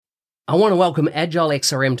I want to welcome Agile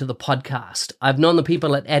XRM to the podcast. I've known the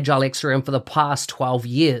people at Agile XRM for the past 12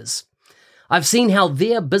 years. I've seen how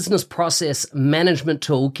their business process management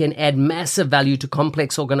tool can add massive value to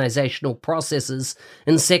complex organizational processes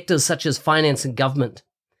in sectors such as finance and government.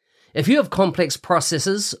 If you have complex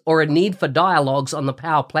processes or a need for dialogues on the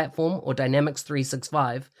Power Platform or Dynamics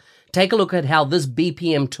 365, take a look at how this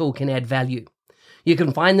BPM tool can add value. You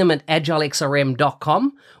can find them at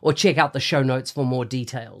agilexrm.com or check out the show notes for more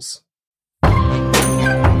details.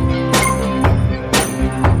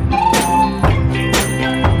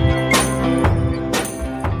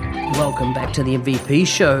 Welcome back to the MVP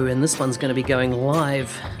show, and this one's going to be going live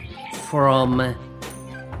from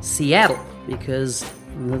Seattle because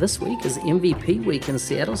this week is MVP week in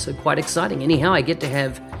Seattle, so quite exciting. Anyhow, I get to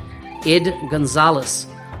have Ed Gonzalez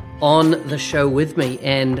on the show with me,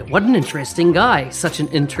 and what an interesting guy, such an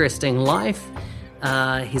interesting life.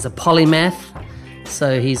 He's a polymath,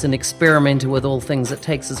 so he's an experimenter with all things that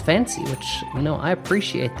takes his fancy, which, I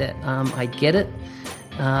appreciate that. I get it,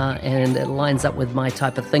 and it lines up with my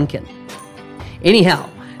type of thinking. Anyhow,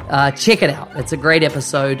 check it out. It's a great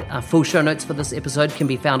episode. Full show notes for this episode can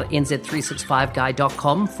be found at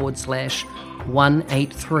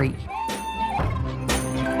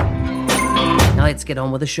nz365guy.com/183. Now let's get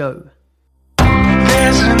on with the show.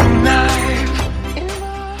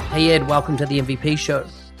 Hey Ed, welcome to the MVP show.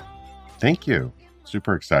 Thank you.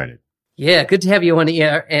 Super excited. Yeah, good to have you on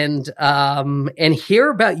here and hear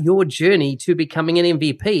about your journey to becoming an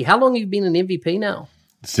MVP. How long have you been an MVP now?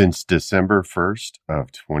 Since December 1st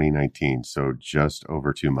of 2019, so just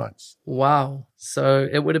over 2 months. Wow. So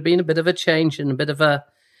it would have been a bit of a change and a bit of a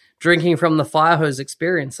drinking from the fire hose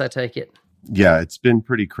experience, I take it. Yeah, it's been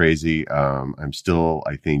pretty crazy. I'm still,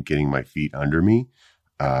 I think, getting my feet under me,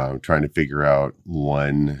 trying to figure out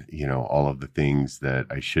all of the things that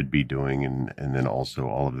I should be doing and then also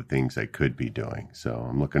all of the things I could be doing. So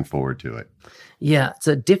I'm looking forward to it. Yeah, it's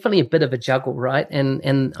definitely a bit of a juggle, right?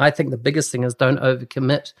 And I think the biggest thing is don't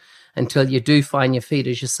overcommit until you do find your feet,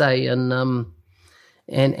 as you say, and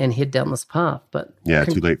head down this path. But yeah,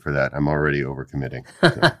 too late for that. I'm already overcommitting.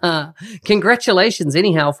 So. Congratulations,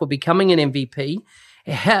 anyhow, for becoming an MVP.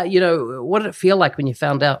 How, what did it feel like when you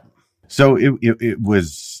found out? So it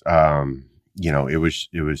was,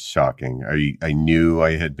 it was shocking. I knew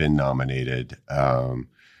I had been nominated,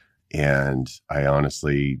 and I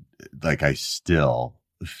honestly, I still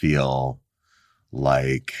feel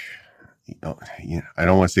like, I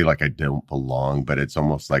don't want to say like I don't belong, but it's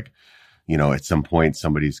almost like, at some point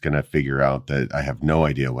somebody's going to figure out that I have no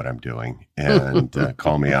idea what I'm doing and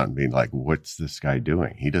call me out and be like, what's this guy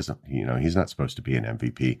doing? He doesn't, he's not supposed to be an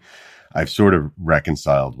MVP. I've sort of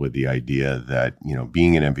reconciled with the idea that,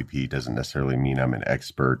 being an MVP doesn't necessarily mean I'm an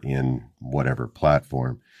expert in whatever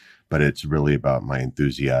platform, but it's really about my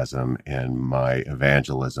enthusiasm and my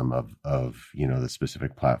evangelism of the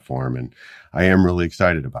specific platform. And I am really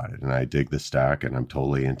excited about it. And I dig the stack and I'm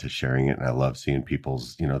totally into sharing it. And I love seeing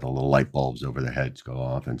people's, the little light bulbs over their heads go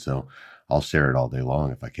off. And so I'll share it all day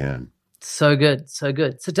long if I can. So good. So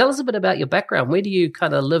good. So tell us a bit about your background. Where do you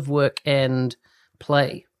kind of live, work, and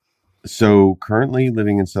play? So currently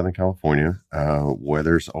living in Southern California.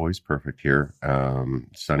 Weather's always perfect here,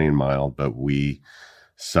 sunny and mild, but we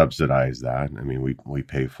subsidize that. I mean, we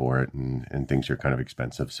pay for it and things are kind of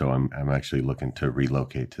expensive. So I'm actually looking to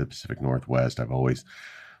relocate to the Pacific Northwest. I've always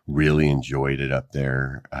really enjoyed it up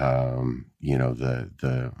there.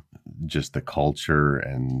 Just the culture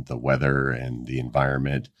and the weather and the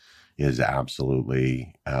environment is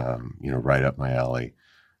absolutely, right up my alley.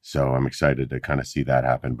 So I'm excited to kind of see that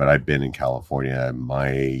happen. But I've been in California my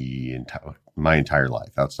entire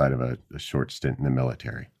life outside of a short stint in the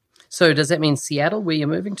military. So does that mean Seattle, where you're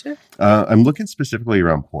moving to? I'm looking specifically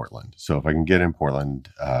around Portland. So if I can get in Portland,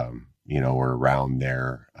 or around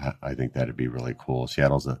there, I think that'd be really cool.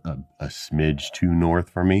 Seattle's a smidge too north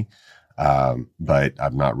for me, but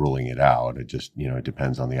I'm not ruling it out. It just, it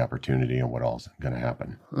depends on the opportunity and what all's going to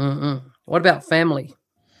happen. Mm-hmm. What about family?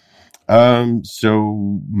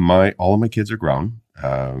 So all of my kids are grown.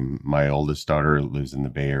 My oldest daughter lives in the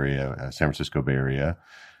Bay Area, San Francisco Bay Area,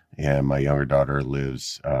 and my younger daughter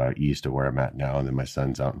lives east of where I'm at now. And then my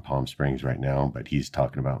son's out in Palm Springs right now, but he's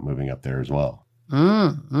talking about moving up there as well.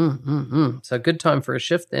 So good time for a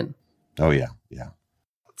shift then. Oh yeah. Yeah.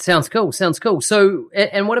 Sounds cool. So,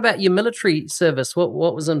 and what about your military service? What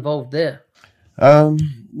was involved there?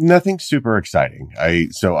 Nothing super exciting. I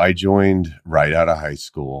joined right out of high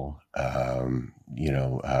school. There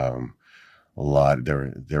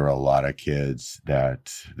were a lot of kids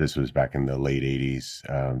that this was back in the late 80s,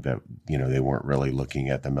 that, they weren't really looking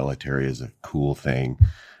at the military as a cool thing.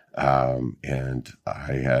 And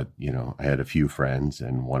I had a few friends,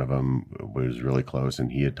 and one of them was really close,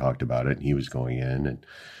 and he had talked about it, and he was going in. And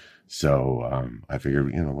so I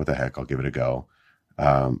figured, what the heck, I'll give it a go.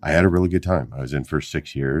 I had a really good time. I was in for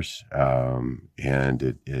 6 years, and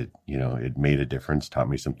it made a difference, taught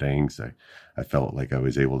me some things. I felt like I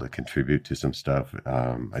was able to contribute to some stuff.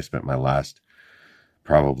 I spent my last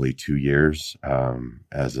probably 2 years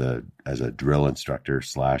as a drill instructor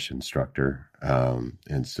 / instructor,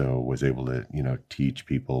 and so was able to teach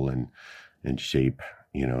people and shape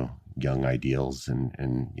young ideals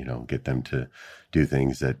and get them to do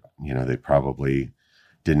things that they probably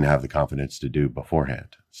didn't have the confidence to do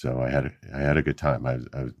beforehand. So I had a good time.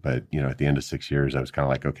 But at the end of 6 years, I was kind of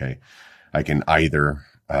like, okay, I can either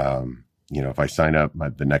if I sign up,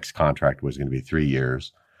 the next contract was going to be 3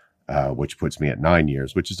 years, which puts me at 9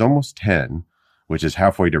 years, which is almost 10, which is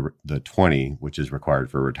halfway to the 20, which is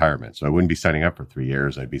required for retirement. So I wouldn't be signing up for 3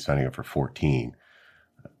 years. I'd be signing up for 14.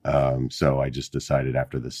 So I just decided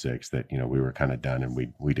after the 6 that, we were kind of done,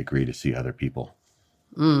 and we'd agree to see other people.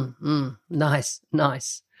 Nice.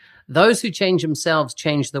 Those who change themselves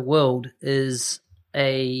change the world is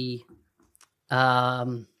a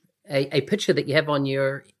picture that you have on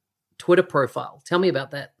your Twitter profile. Tell me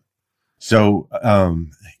about that. So,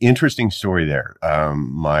 interesting story there.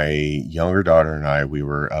 My younger daughter and I, we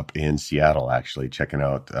were up in Seattle, actually checking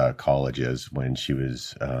out colleges when she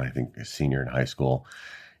was, I think, a senior in high school.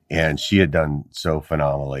 And she had done so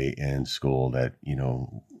phenomenally in school that,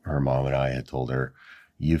 her mom and I had told her,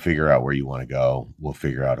 you figure out where you want to go. We'll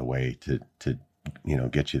figure out a way to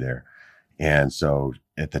get you there. And so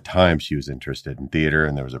at the time she was interested in theater,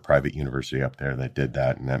 and there was a private university up there that did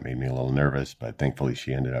that. And that made me a little nervous, but thankfully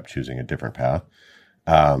she ended up choosing a different path.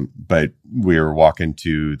 But we were walking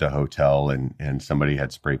to the hotel, and somebody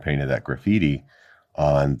had spray painted that graffiti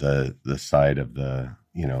on the side of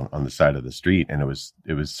on the side of the street. And it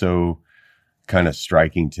was so kind of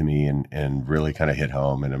striking to me and really kind of hit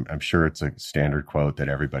home. And I'm sure it's a standard quote that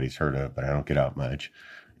everybody's heard of, but I don't get out much.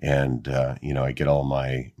 And, I get all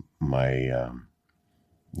my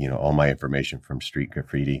all my information from street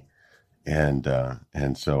graffiti. And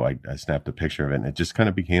so I snapped a picture of it, and it just kind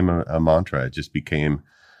of became a mantra. It just became,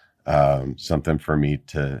 something for me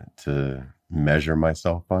to measure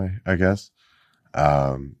myself by, I guess.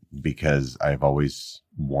 Because I've always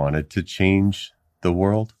wanted to change the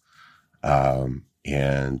world.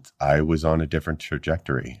 And I was on a different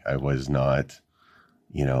trajectory. I was not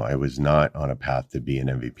on a path to be an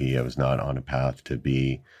MVP. I was not on a path to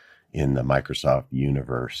be in the Microsoft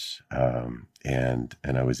universe. And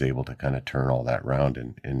I was able to kind of turn all that around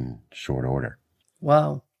in short order.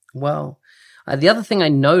 Wow. The other thing I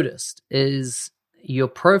noticed is your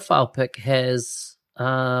profile pic has a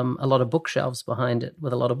lot of bookshelves behind it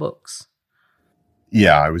with a lot of books.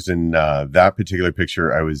 Yeah, I was in that particular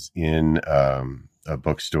picture. I was in a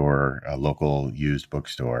bookstore, a local used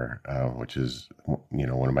bookstore, which is,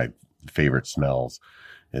 one of my favorite smells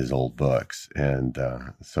is old books. And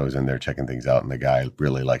so I was in there checking things out, and the guy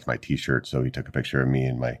really liked my t-shirt. So he took a picture of me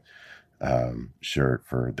and my shirt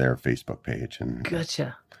for their Facebook page. And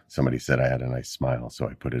gotcha. Somebody said I had a nice smile, so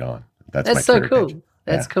I put it on. That's my so cool. Page.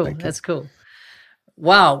 That's cool. That's cool.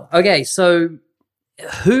 Wow. Okay. So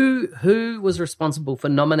who was responsible for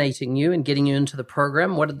nominating you and getting you into the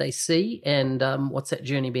program? What did they see? And what's that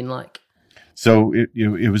journey been like? So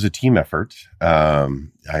it was a team effort. I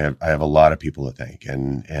have a lot of people to thank,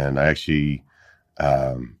 and I actually,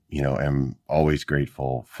 am always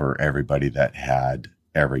grateful for everybody that had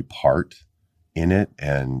every part in it.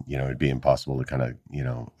 And, it'd be impossible to kind of,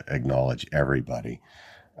 acknowledge everybody.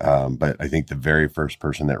 But I think the very first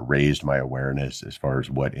person that raised my awareness as far as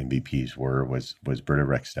what MVPs were was Britta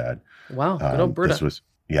Rekstad. Wow, good old Britta.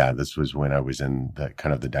 This was when I was in the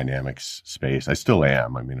kind of the dynamics space. I still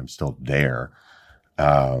am. I mean, I'm still there.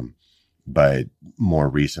 But more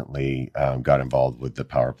recently, got involved with the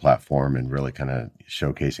Power Platform and really kind of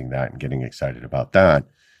showcasing that and getting excited about that.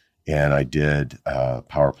 And I did a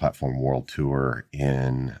Power Platform World Tour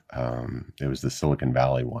it was the Silicon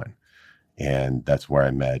Valley one. And that's where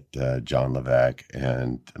I met John Levesque,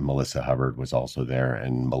 and Melissa Hubbard was also there.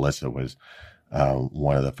 And Melissa was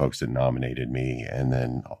one of the folks that nominated me. And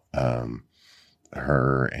then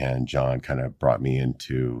her and John kind of brought me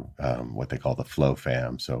into what they call the Flow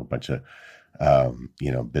fam. So a bunch of,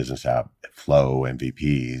 business app Flow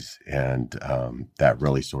MVPs. And that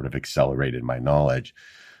really sort of accelerated my knowledge.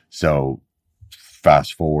 So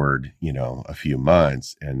fast forward, a few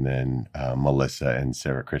months, and then Melissa and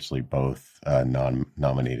Sarah Critchley both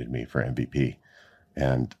nominated me for MVP.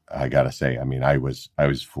 And I got to say, I mean, I was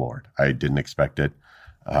floored. I didn't expect it.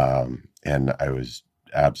 And I was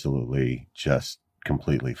absolutely just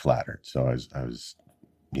completely flattered. So I was,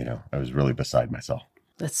 I was really beside myself.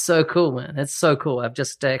 That's so cool, man. That's so cool. I've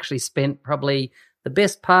just actually spent probably the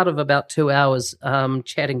best part of about 2 hours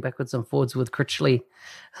chatting backwards and forwards with Critchley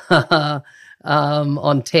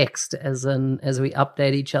on text as we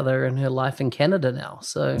update each other in her life in Canada now.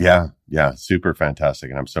 So yeah, super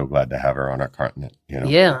fantastic, and I'm so glad to have her on our continent.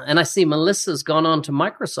 Yeah, and I see Melissa's gone on to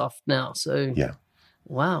Microsoft now. So yeah,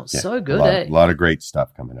 wow, yeah. So good. A lot of great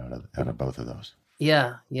stuff coming out of both of those.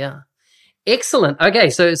 Yeah, excellent.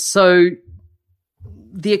 Okay, so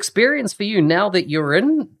the experience for you now that you're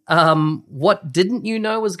in, what didn't you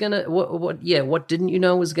know was gonna what didn't you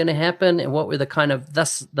know was gonna happen, and what were the kind of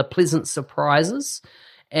the pleasant surprises,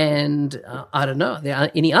 and I don't know, there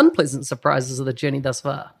are any unpleasant surprises of the journey thus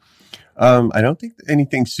far? I don't think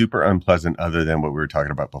anything super unpleasant other than what we were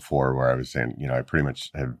talking about before, where I was saying, I pretty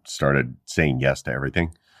much have started saying yes to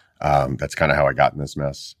everything. That's kind of how I got in this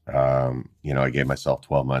mess. I gave myself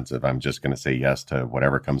 12 months of I'm just going to say yes to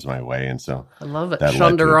whatever comes my way. And so I love it.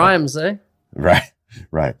 Shonda Rhimes, eh?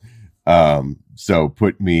 Right. So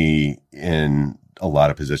put me in a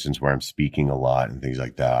lot of positions where I'm speaking a lot and things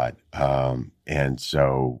like that. And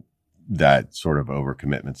so that sort of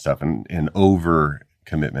overcommitment stuff and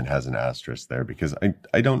overcommitment has an asterisk there because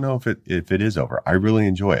I don't know if it is over. I really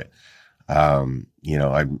enjoy it. I'm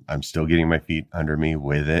still getting my feet under me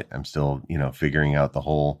with it. I'm still, figuring out the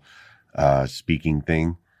whole, speaking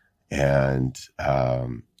thing and,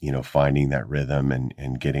 finding that rhythm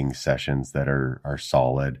and getting sessions that are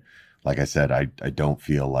solid. Like I said, I don't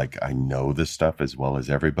feel like I know this stuff as well as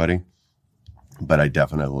everybody, but I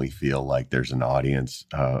definitely feel like there's an audience,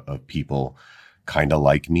 of people kind of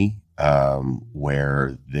like me,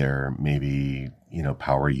 where they're maybe,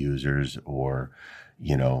 power users or,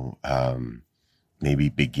 maybe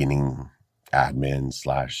beginning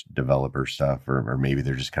admin / developer stuff, or maybe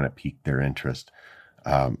they're just kind of piqued their interest.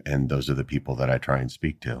 And those are the people that I try and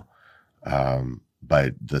speak to.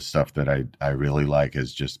 But the stuff that I really like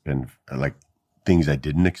has just been like things I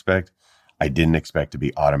didn't expect. I didn't expect to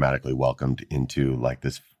be automatically welcomed into like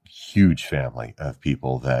this huge family of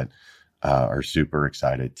people that, are super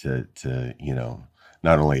excited to,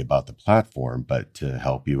 not only about the platform, but to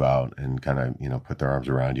help you out and kind of, put their arms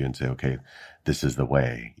around you and say, okay, this is the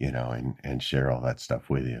way, and share all that stuff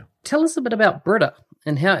with you. Tell us a bit about Britta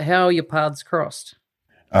and how your paths crossed.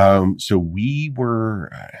 So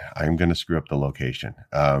I'm going to screw up the location,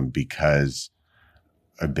 because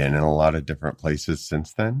I've been in a lot of different places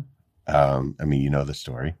since then. The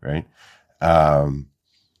story, right?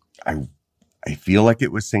 I feel like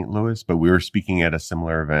it was St. Louis, but we were speaking at a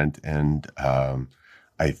similar event, and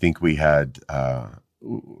I think we had a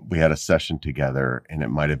session together, and it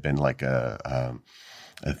might have been like a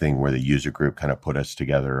thing where the user group kind of put us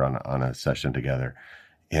together on a session together,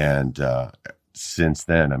 and since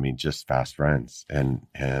then, just fast friends, and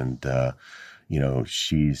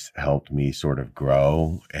she's helped me sort of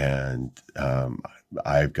grow, and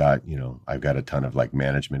I've got a ton of like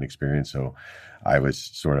management experience, so I was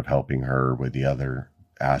sort of helping her with the other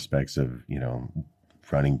aspects of,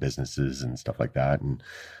 running businesses and stuff like that. And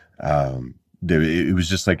it was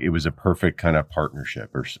just like, it was a perfect kind of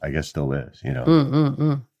partnership, or I guess still is,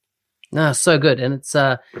 No, so good. And it's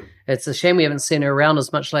a shame we haven't seen her around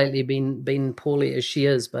as much lately, been poorly as she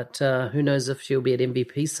is, but who knows if she'll be at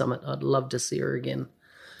MVP Summit. I'd love to see her again.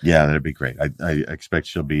 Yeah, that'd be great. I expect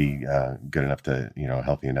she'll be good enough to,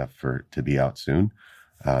 healthy enough to be out soon.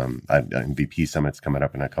 MVP Summit's coming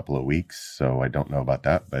up in a couple of weeks, so I don't know about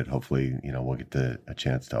that, but hopefully, we'll get a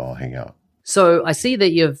chance to all hang out. So I see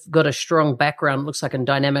that you've got a strong background, looks like in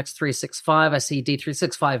Dynamics 365. I see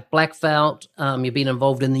D365 Black Belt. You've been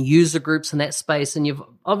involved in the user groups in that space, and you've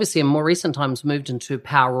obviously in more recent times moved into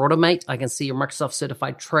Power Automate. I can see you're Microsoft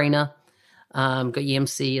certified trainer. Got your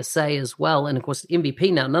MCSA as well, and of course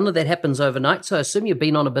MVP now. None of that happens overnight, so I assume you've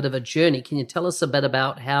been on a bit of a journey. Can you tell us a bit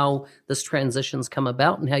about how this transition's come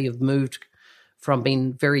about and how you've moved from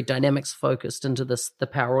being very Dynamics focused into the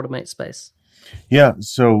Power Automate space? Yeah,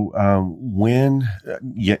 so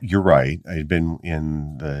you're right. I had been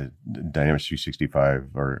in the Dynamics 365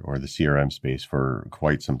 or the CRM space for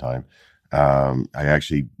quite some time. I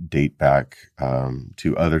actually date back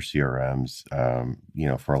to other CRMs,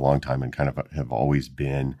 for a long time, and kind of have always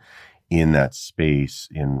been in that space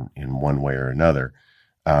in one way or another.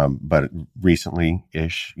 But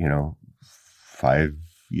recently-ish, 5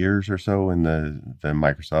 years or so in the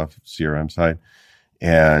Microsoft CRM side,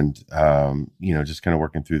 and just kind of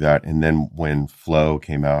working through that. And then when Flow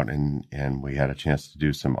came out and we had a chance to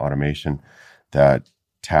do some automation that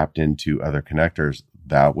tapped into other connectors,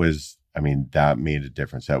 that was I mean, that made a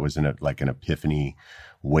difference. That was like an epiphany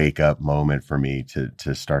wake up moment for me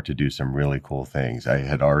to start to do some really cool things. I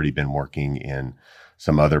had already been working in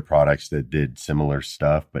some other products that did similar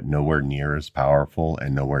stuff, but nowhere near as powerful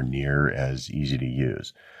and nowhere near as easy to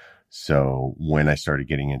use. So when I started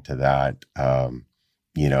getting into that,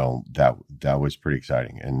 that was pretty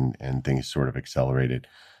exciting, and things sort of accelerated.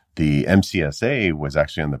 The MCSA was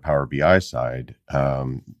actually on the Power BI side,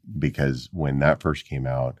 because when that first came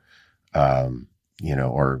out,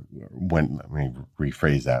 or when, let me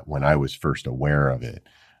rephrase that, when I was first aware of it,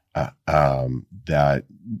 that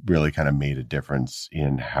really kind of made a difference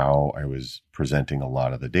in how I was presenting a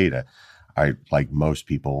lot of the data. I, like most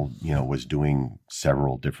people, was doing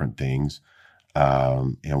several different things.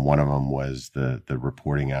 And one of them was the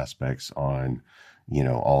reporting aspects on,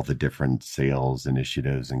 all the different sales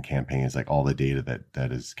initiatives and campaigns, like all the data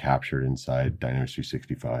that is captured inside Dynamics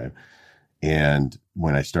 365. And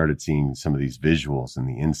when I started seeing some of these visuals and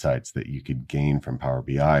the insights that you could gain from Power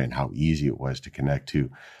BI and how easy it was to connect to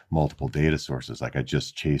multiple data sources, like I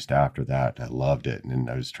just chased after that. I loved it. And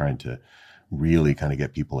I was trying to really kind of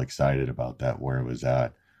get people excited about that, where it was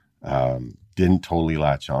at. Didn't totally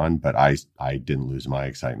latch on, but I didn't lose my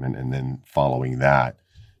excitement. And then following that,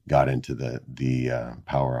 got into the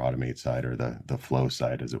Power Automate side, or the Flow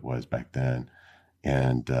side as it was back then.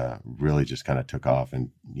 And really just kind of took off,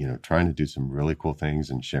 and, trying to do some really cool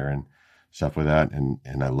things and sharing stuff with that.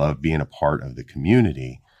 And I love being a part of the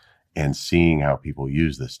community and seeing how people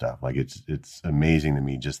use this stuff. Like it's amazing to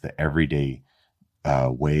me, just the everyday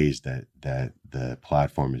ways that the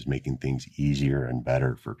platform is making things easier and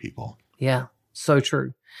better for people. Yeah, so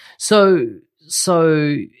true. So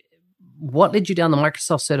what led you down the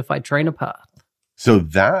Microsoft Certified Trainer path? So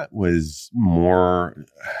that was more,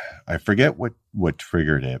 I forget what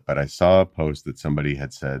triggered it, but I saw a post that somebody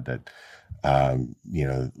had said that,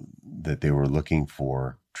 that they were looking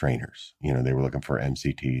for trainers, they were looking for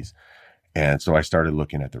MCTs. And so I started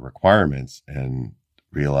looking at the requirements and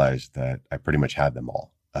realized that I pretty much had them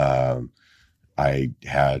all. I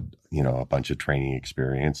had, a bunch of training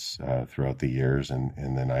experience throughout the years.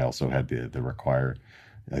 And then I also had the required,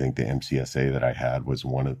 I think the MCSA that I had was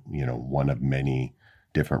one of many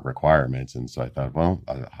different requirements. And so I thought, well,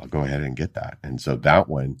 I'll go ahead and get that. And so that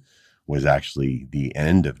one was actually the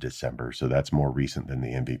end of December. So that's more recent than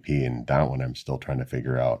the MVP. And that one I'm still trying to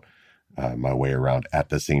figure out my way around at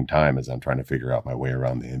the same time as I'm trying to figure out my way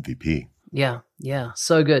around the MVP. Yeah.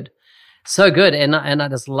 So good. So good. And I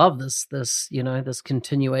just love this, this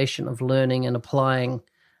continuation of learning and applying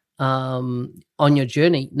on your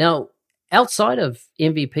journey. Now, outside of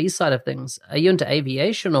MVP side of things, are you into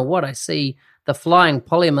aviation or what? I see the Flying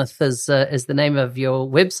Polymath is the name of your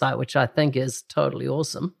website, which I think is totally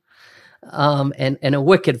awesome. And a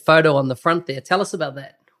wicked photo on the front there. Tell us about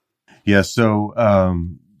that. Yeah, so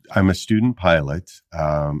I'm a student pilot,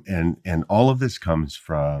 and all of this comes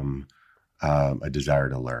from a desire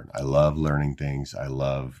to learn. I love learning things. I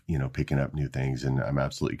love, picking up new things, and I'm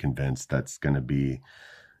absolutely convinced that's going to be,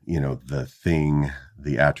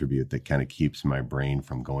 the attribute that kind of keeps my brain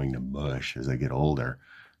from going to mush as I get older.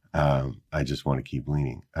 I just want to keep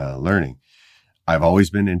learning. I've always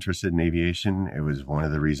been interested in aviation. It was one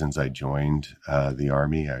of the reasons I joined the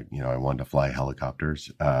Army. I wanted to fly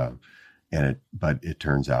helicopters, but it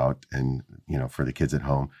turns out, and for the kids at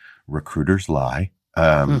home, recruiters lie.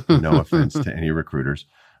 No offense to any recruiters,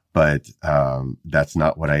 but that's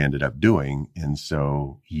not what I ended up doing. And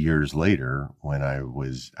so years later, when I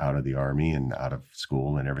was out of the Army and out of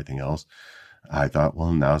school and everything else, I thought,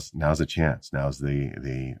 well, now's a chance. Now's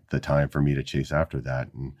the time for me to chase after that.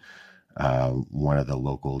 And one of the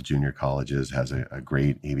local junior colleges has a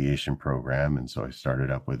great aviation program, and so I started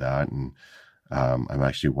up with that. And I'm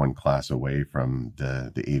actually one class away from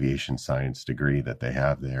the aviation science degree that they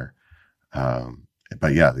have there.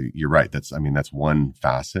 But yeah, you're right. That's one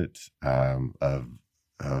facet of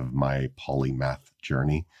my polymath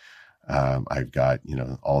journey. I've got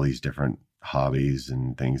all these different hobbies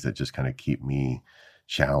and things that just kind of keep me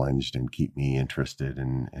challenged and keep me interested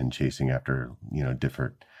and chasing after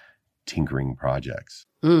different tinkering projects.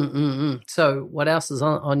 So what else is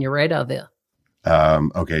on your radar there?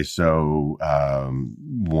 Okay, so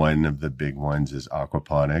one of the big ones is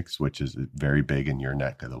aquaponics, which is very big in your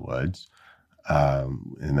neck of the woods.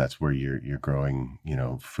 And that's where you're growing,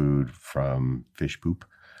 food from fish poop.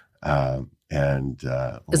 And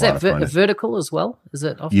is that vertical as well? Is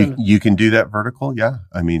it often you can do that vertical? Yeah.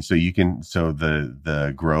 So you can. So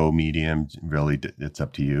the grow medium, really, it's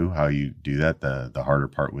up to you how you do that. The harder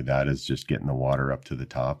part with that is just getting the water up to the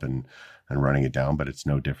top and running it down. But it's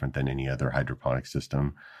no different than any other hydroponic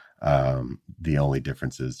system. The only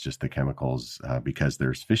difference is just the chemicals, because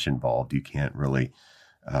there's fish involved. You can't really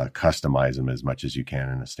customize them as much as you can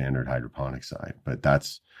in a standard hydroponic side. But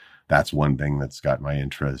that's one thing that's got my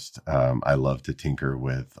interest. I love to tinker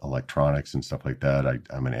with electronics and stuff like that.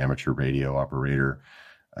 I'm an amateur radio operator.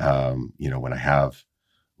 When I have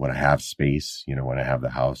space, when I have the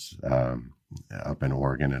house up in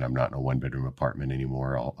Oregon and I'm not in a 1-bedroom apartment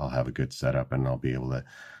anymore, I'll have a good setup and I'll be able to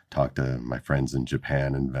talk to my friends in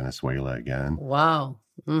Japan and Venezuela again. Wow.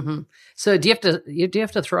 Mm-hmm. So do you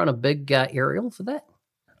have to throw on a big aerial for that?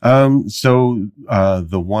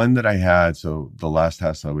 The one that I had, so the last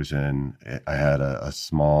house I was in, I had a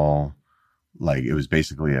small, it was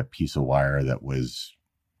basically a piece of wire that was,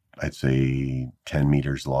 I'd say 10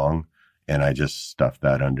 meters long. And I just stuffed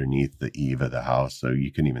that underneath the eave of the house so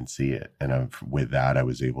you couldn't even see it. And with that, I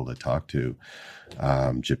was able to talk to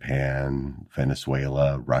Japan,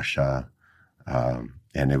 Venezuela, Russia.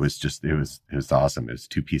 And it was awesome. It was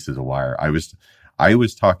 2 pieces of wire. I was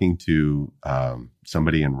talking to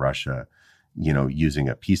somebody in Russia, using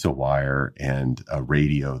a piece of wire and a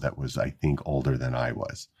radio that was, I think, older than I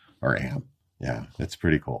was or am. Yeah, it's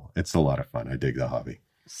pretty cool. It's a lot of fun. I dig the hobby.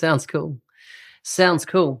 Sounds cool.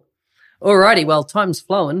 Alrighty, well, time's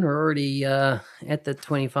flowing. We're already at the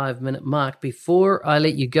 25-minute mark. Before I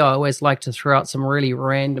let you go, I always like to throw out some really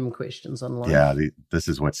random questions online. Yeah, this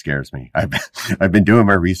is what scares me. I've been doing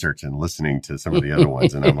my research and listening to some of the other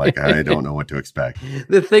ones, and I'm like, I don't know what to expect.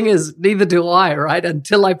 The thing is, neither do I, right?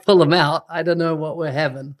 Until I pull them out, I don't know what we're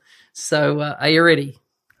having. So are you ready?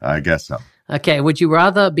 I guess so. Okay, would you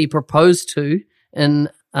rather be proposed to in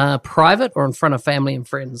private or in front of family and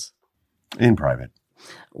friends? In private.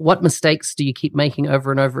 What mistakes do you keep making over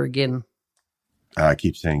and over again? I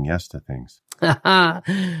keep saying yes to things.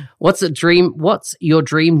 What's your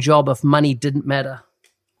dream job if money didn't matter?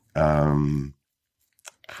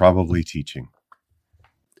 Probably teaching.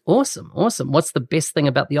 Awesome. What's the best thing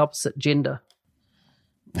about the opposite gender?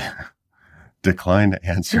 Decline to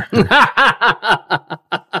answer.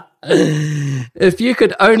 If you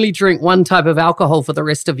could only drink one type of alcohol for the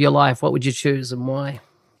rest of your life, what would you choose and why?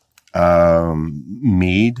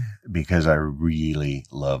 Mead, because I really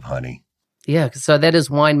love honey. Yeah, so that is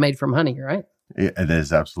wine made from honey, right? It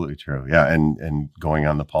is absolutely true. Yeah, and going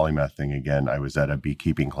on the polymath thing again, I was at a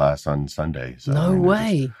beekeeping class on Sunday. So no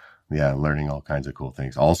way. Learning all kinds of cool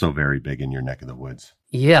things. Also very big in your neck of the woods.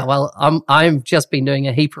 Yeah, well, I've just been doing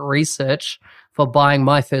a heap of research for buying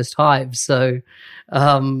my first hive, so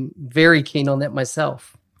very keen on that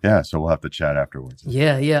myself. Yeah, so we'll have to chat afterwards.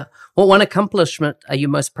 Yeah. What one accomplishment are you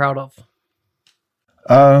most proud of?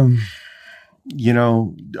 All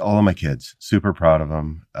of my kids, super proud of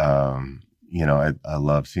them. I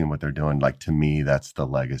love seeing what they're doing. Like, to me, that's the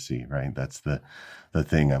legacy, right? That's the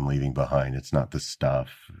thing I'm leaving behind. It's not the stuff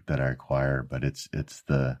that I acquire, but it's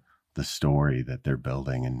the story that they're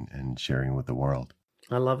building and sharing with the world.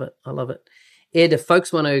 I love it. Ed, if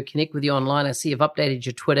folks want to connect with you online, I see you've updated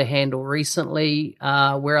your Twitter handle recently.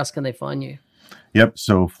 Where else can they find you? Yep.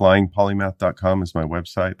 So flyingpolymath.com is my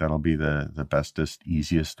website. That'll be the bestest,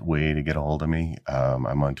 easiest way to get a hold of me.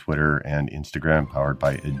 I'm on Twitter and Instagram, powered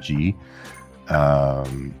by Ed G.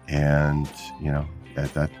 And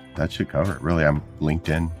that should cover it. Really, I'm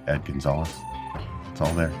LinkedIn, Ed Gonzalez. It's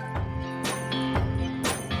all there.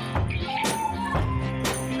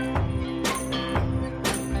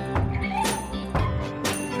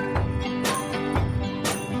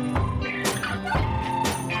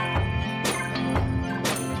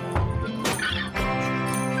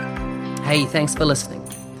 Hey, thanks for listening.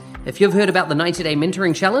 If you've heard about the 90-Day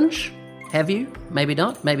Mentoring Challenge, have you? Maybe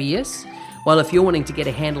not, maybe yes. Well, if you're wanting to get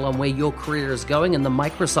a handle on where your career is going in the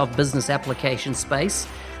Microsoft Business Application space,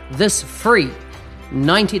 this free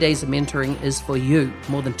 90 days of mentoring is for you.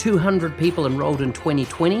 More than 200 people enrolled in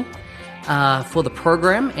 2020 for the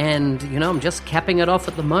program, and I'm just capping it off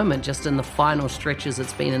at the moment, just in the final stretches.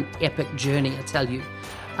 It's been an epic journey, I tell you,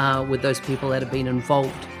 with those people that have been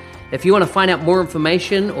involved. If you want to find out more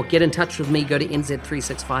information or get in touch with me, go to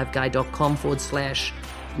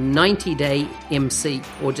nz365guy.com/90day MC,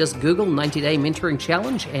 or just Google 90-Day Mentoring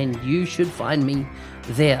Challenge and you should find me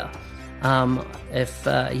there. If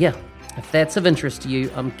that's of interest to you,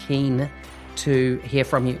 I'm keen to hear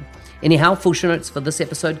from you. Anyhow, full show notes for this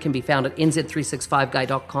episode can be found at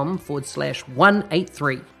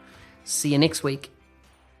nz365guy.com/183. See you next week.